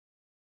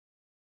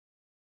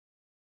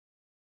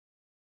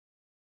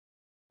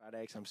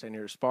I'm sitting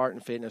here at Spartan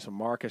Fitness with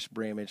Marcus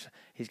Brimage.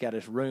 He's got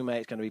his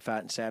roommate going to be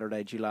fighting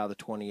Saturday, July the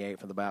 28th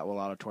for the Boutwell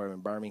Auditorium in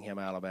Birmingham,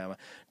 Alabama.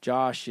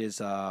 Josh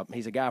is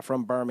he's a guy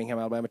from Birmingham,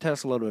 Alabama. Tell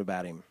us a little bit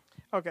about him.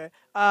 Okay.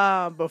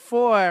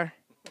 Before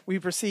we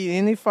proceed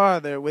any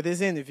farther with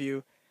this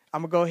interview,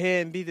 I'm going to go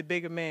ahead and be the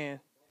bigger man,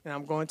 and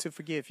I'm going to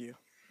forgive you,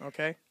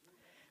 okay?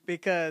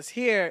 Because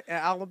here in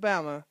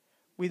Alabama,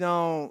 we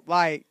don't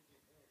like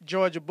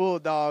Georgia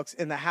Bulldogs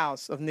in the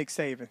house of Nick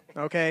Saban,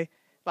 okay?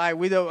 Like,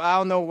 I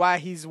don't know why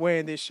he's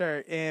wearing this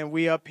shirt, and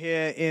we up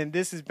here, and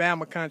this is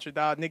Bama country,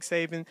 dog. Nick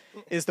Saban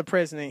is the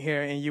president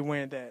here, and you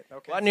wearing that,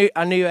 okay? Well,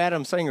 I knew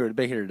Adam Singer would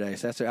be here today,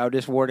 so I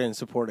just wore it in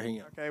support of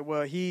him. Okay,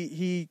 well,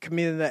 he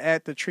committed an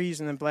act of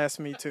treason and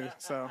blasphemy too,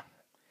 so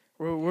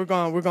we're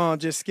gonna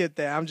just skip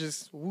that. I'm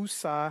just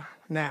woosah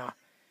now.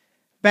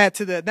 Back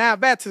to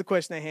the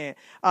question at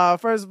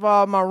hand. First of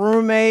all, my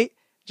roommate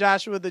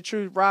Joshua the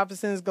Truth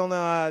Robinson is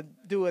gonna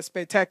do a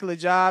spectacular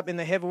job in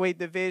the heavyweight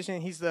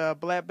division. He's a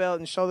black belt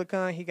in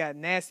Shotokan. He got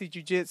nasty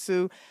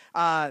jiu-jitsu,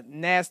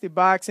 nasty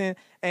boxing,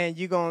 and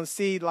you're gonna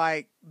see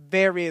like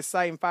very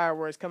exciting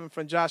fireworks coming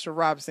from Joshua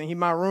Robinson. He's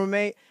my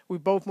roommate. We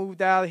both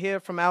moved out here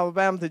from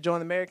Alabama to join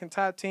the American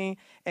Top Team,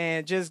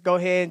 and just go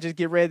ahead and just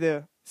get ready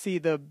to see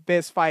the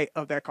best fight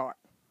of that card.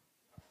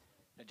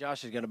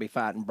 Josh is going to be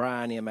fighting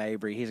Brian M.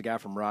 Avery. He's a guy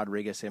from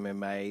Rodriguez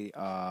MMA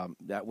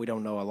that we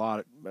don't know a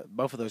lot. But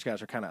both of those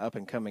guys are kind of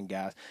up-and-coming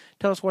guys.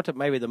 Tell us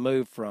maybe the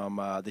move from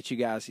that you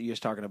guys you was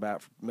talking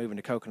about moving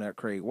to Coconut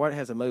Creek. What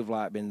has the move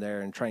like been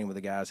there and training with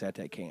the guys at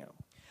that camp?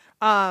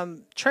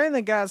 Training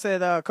the guys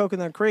at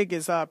Coconut Creek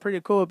is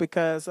pretty cool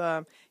because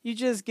you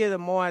just get a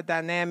more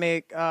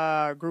dynamic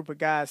group of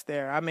guys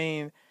there. I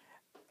mean,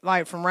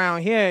 like from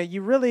around here,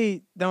 you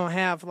really don't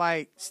have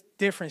like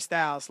different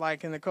styles.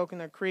 Like in the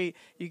Coconut Creek,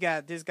 you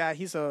got this guy,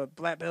 he's a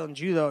black belt in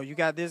judo. You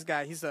got this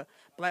guy, he's a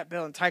black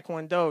belt in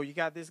taekwondo. You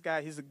got this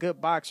guy, he's a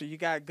good boxer. You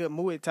got good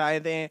Muay Thai.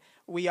 And then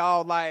we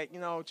all like,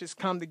 just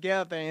come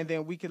together and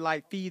then we could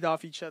like feed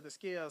off each other's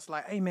skills.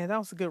 Like, hey man, that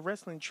was a good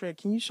wrestling trick.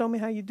 Can you show me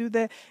how you do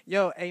that?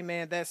 Yo, hey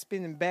man, that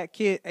spinning back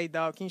kick. Hey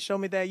dog, can you show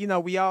me that?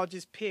 We all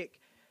just pick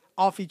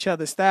off each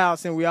other's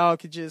styles and we all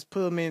could just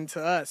put them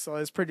into us. So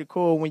it's pretty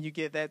cool when you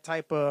get that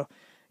type of,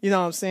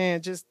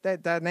 just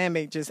that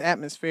dynamic, just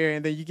atmosphere,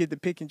 and then you get to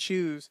pick and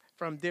choose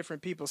from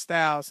different people's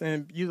styles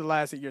and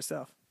utilize it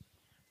yourself.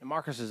 And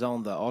Marcus is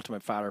on the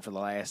Ultimate Fighter for the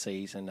last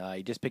season.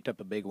 He just picked up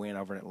a big win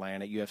over in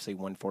Atlanta, UFC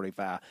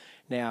 145.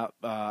 Now,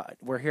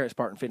 we're here at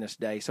Spartan Fitness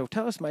today, so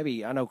tell us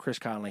maybe, I know Chris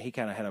Conley, he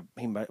kind of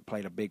he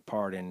played a big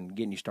part in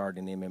getting you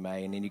started in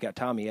MMA, and then you got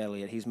Tommy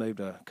Elliott, he's moved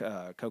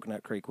to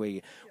Coconut Creek with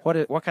you.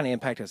 What kind of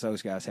impact has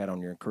those guys had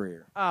on your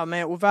career? Oh,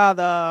 man,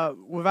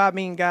 without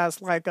meeting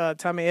guys like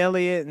Tommy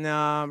Elliott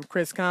and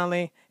Chris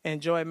Conley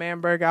and Joy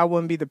Manberg, I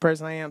wouldn't be the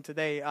person I am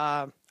today.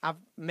 I've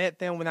met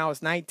them when I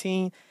was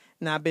 19,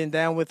 and I've been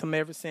down with them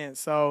ever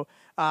since. So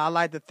I'd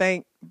like to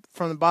thank,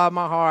 from the bottom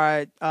of my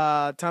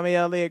heart, Tommy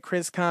Elliott,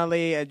 Chris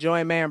Conley, and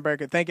Joy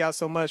Manberger. Thank y'all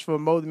so much for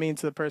molding me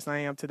into the person I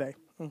am today.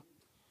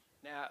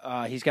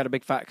 Now, he's got a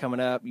big fight coming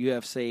up,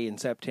 UFC in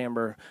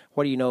September.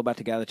 What do you know about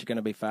the guy that you're going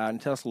to be fighting?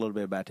 Tell us a little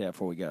bit about that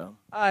before we go.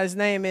 His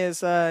name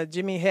is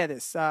Jimmy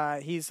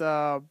Hedis. He's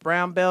a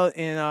brown belt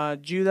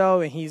in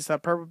judo, and he's a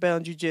purple belt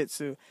in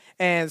jiu-jitsu.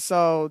 And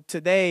so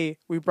today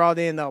we brought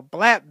in a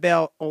black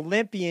belt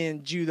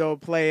Olympian judo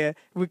player.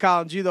 We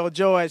call him Judo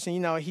George.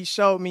 And, he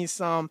showed me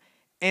some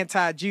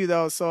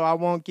anti-judo, so I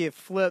won't get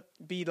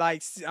flipped, be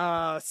like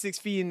 6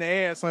 feet in the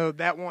air, so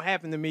that won't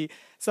happen to me.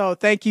 So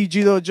thank you,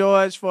 Judo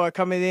George, for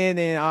coming in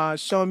and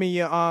showing me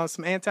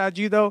some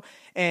anti-judo.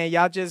 And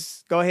y'all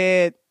just go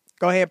ahead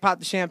pop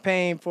the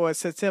champagne for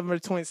September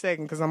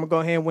 22nd, because I'm going to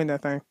go ahead and win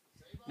that thing.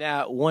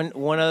 Now,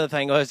 one other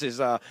thing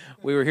is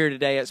we were here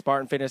today at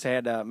Spartan Fitness.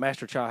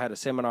 Master Cha had a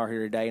seminar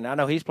here today, and I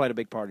know he's played a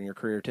big part in your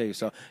career too.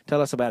 So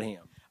tell us about him.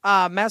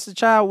 Master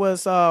Cha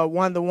was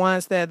one of the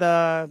ones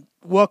that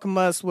welcomed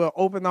us with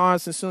open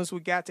arms as soon as we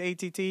got to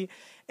ATT.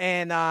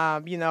 And,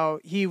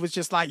 he was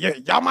just like, yeah,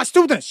 y'all my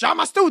students.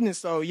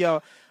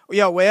 So,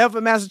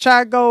 wherever Master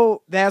Cha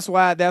go, that's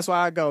why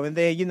I go. And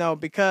then,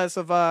 because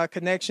of a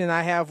connection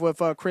I have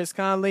with Chris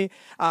Conley,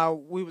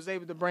 we was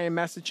able to bring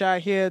Master Cha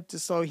here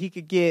so he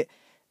could get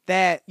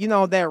that,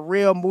 that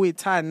real Muay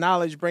Thai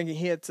knowledge, bringing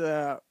here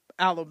to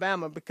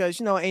Alabama, because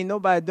ain't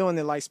nobody doing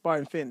it like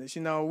Spartan Fitness.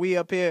 We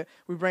up here,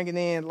 we bringing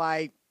in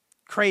like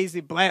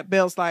crazy black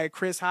belts like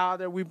Chris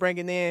Howder. We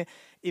bringing in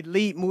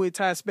elite Muay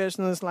Thai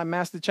specialists like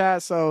Master Cha.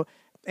 So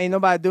ain't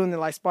nobody doing it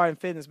like Spartan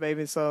Fitness,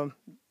 baby. So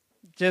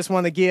just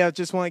want to give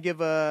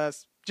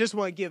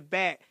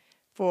back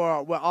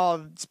for what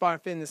all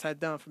Spartan Fitness had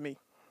done for me.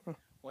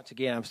 Once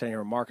again, I'm standing here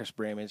with Marcus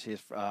Brimage.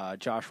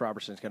 Josh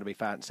Robertson is going to be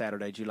fighting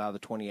Saturday, July the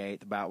 28th,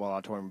 the Boutwell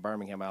Auditorium in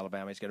Birmingham,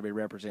 Alabama. He's going to be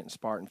representing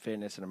Spartan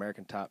Fitness, an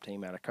American Top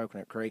Team out of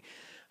Coconut Creek.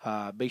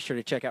 Be sure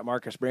to check out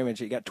Marcus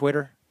Brimage. You got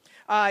Twitter?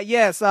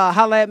 Yes.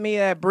 Holla at me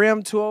at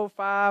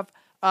Brim205.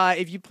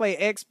 If you play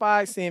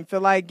Xbox and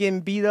feel like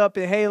getting beat up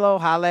in Halo,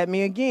 holla at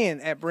me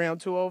again at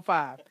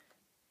Brim205.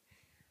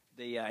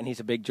 And he's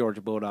a big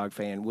Georgia Bulldog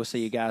fan. We'll see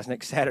you guys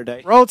next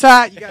Saturday. Roll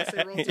Tide. You got to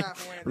say Roll Tide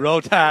for winning.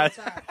 Roll Tide.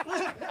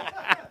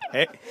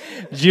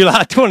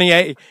 July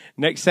 28th,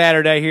 next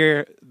Saturday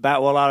here,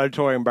 Batwell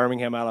Auditorium,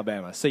 Birmingham,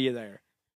 Alabama. See you there.